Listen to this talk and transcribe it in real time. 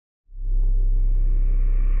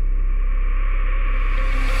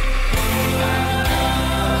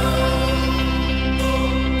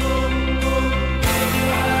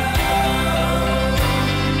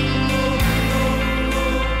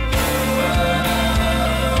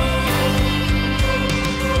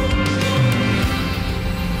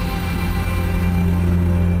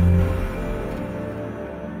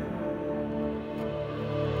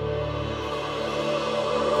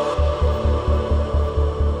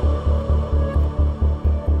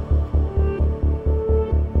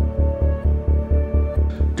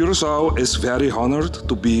Curaçao is very honored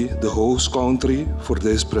to be the host country for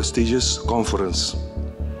this prestigious conference.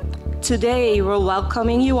 Today, we're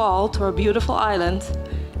welcoming you all to our beautiful island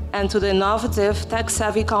and to the innovative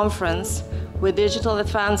tech-savvy conference with digital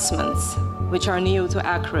advancements, which are new to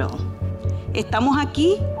ACURIL. Estamos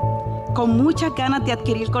aquí con muchas ganas de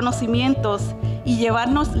adquirir conocimientos y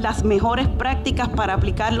llevarnos las mejores prácticas para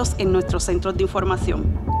aplicarlos en nuestros centros de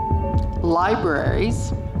información.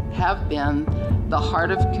 Libraries have been the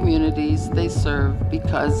heart of communities they serve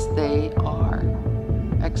because they are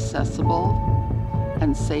accessible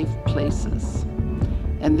and safe places.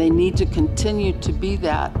 And they need to continue to be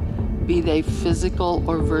that, be they physical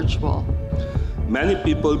or virtual. Many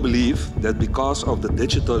people believe that because of the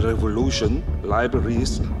digital revolution,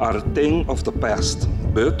 libraries are a thing of the past.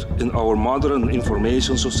 But in our modern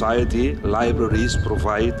information society, libraries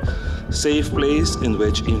provide a safe place in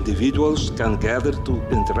which individuals can gather to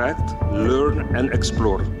interact, learn and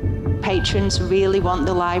explore. Patrons really want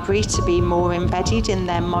the library to be more embedded in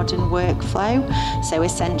their modern workflow, so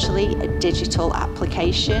essentially a digital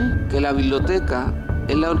application. Que la biblioteca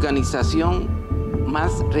es la organización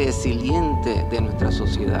más resiliente de nuestra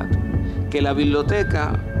sociedad. Que la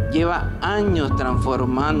biblioteca lleva años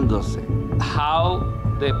transformándose. How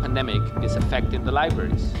the pandemic is affecting the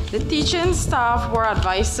libraries. The teaching staff were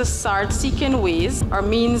advised to start seeking ways or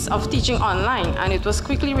means of teaching online, and it was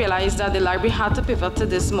quickly realized that the library had to pivot to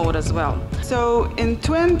this mode as well. So in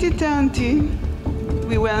 2020,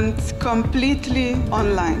 we went completely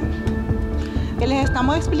online. Que les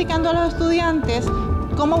estamos explicando a los estudiantes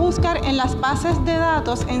cómo buscar en las bases de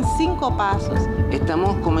datos en 5 pasos.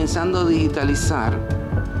 Estamos comenzando a digitalizar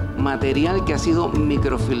material que ha sido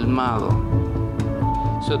microfilmado.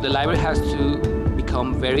 So the library has to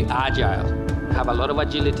become very agile, have a lot of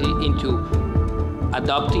agility into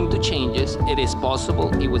adapting to changes. It is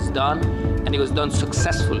possible, it was done, and it was done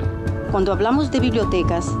successfully. Cuando hablamos de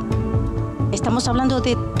bibliotecas, estamos hablando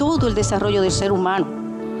de todo el desarrollo del ser humano.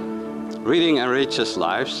 Reading enriches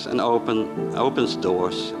lives and opens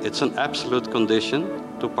doors. It's an absolute condition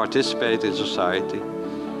to participate in society.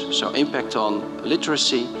 So impact on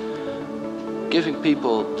literacy, giving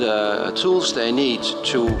people the tools they need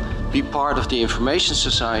to be part of the information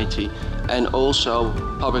society, and also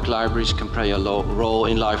public libraries can play a role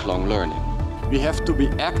in lifelong learning. We have to be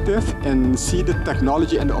active and see the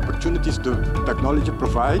technology and the opportunities the technology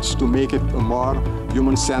provides to make it a more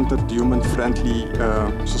human-centered,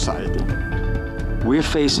 human-friendly society. We're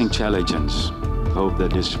facing challenges. Hope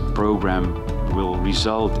that this program will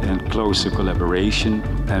result in closer collaboration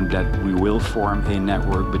and that we will form a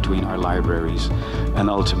network between our libraries. And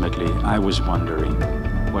ultimately, I was wondering,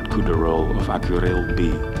 what could the role of ACURIL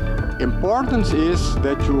be? Importance is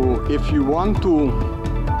that if you want to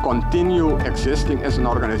continue existing as an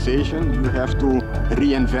organization, you have to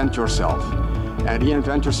reinvent yourself. And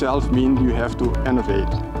reinvent yourself means you have to innovate.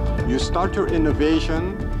 You start your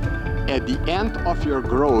innovation at the end of your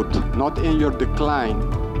growth, not in your decline.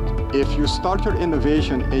 If you start your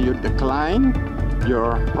innovation in your decline,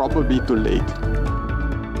 you're probably too late.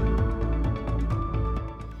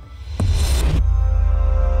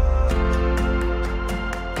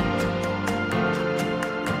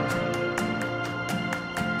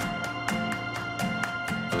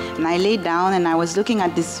 And I laid down and I was looking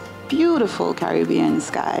at this beautiful Caribbean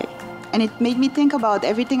sky. And it made me think about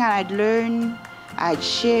everything I'd learned, I'd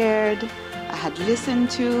shared, I had listened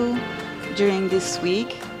to during this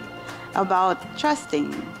week about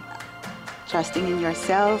trusting in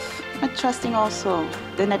yourself, but trusting also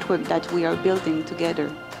the network that we are building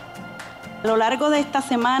together. A lo largo de esta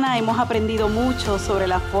semana hemos aprendido mucho sobre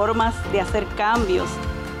las formas de hacer cambios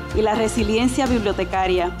y la resiliencia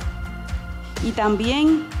bibliotecaria. Y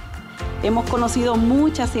también hemos conocido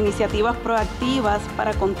muchas iniciativas proactivas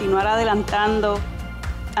para continuar adelantando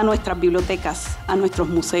a nuestras bibliotecas, a nuestros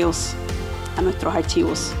museos, a nuestros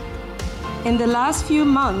archivos. In the last few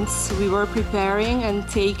months, we were preparing and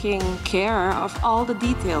taking care of all the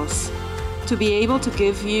details to be able to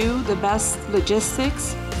give you the best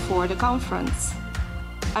logistics for the conference.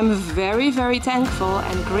 I'm very, very thankful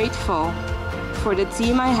and grateful for the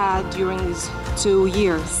team I had during these 2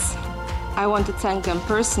 years. I want to thank them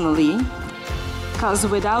personally, because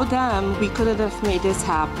without them, we couldn't have made this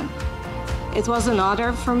happen. It was an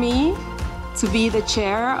honor for me to be the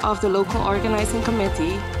chair of the local organizing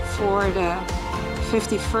committee for the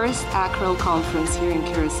 51st ACURIL conference here in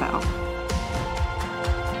Curaçao.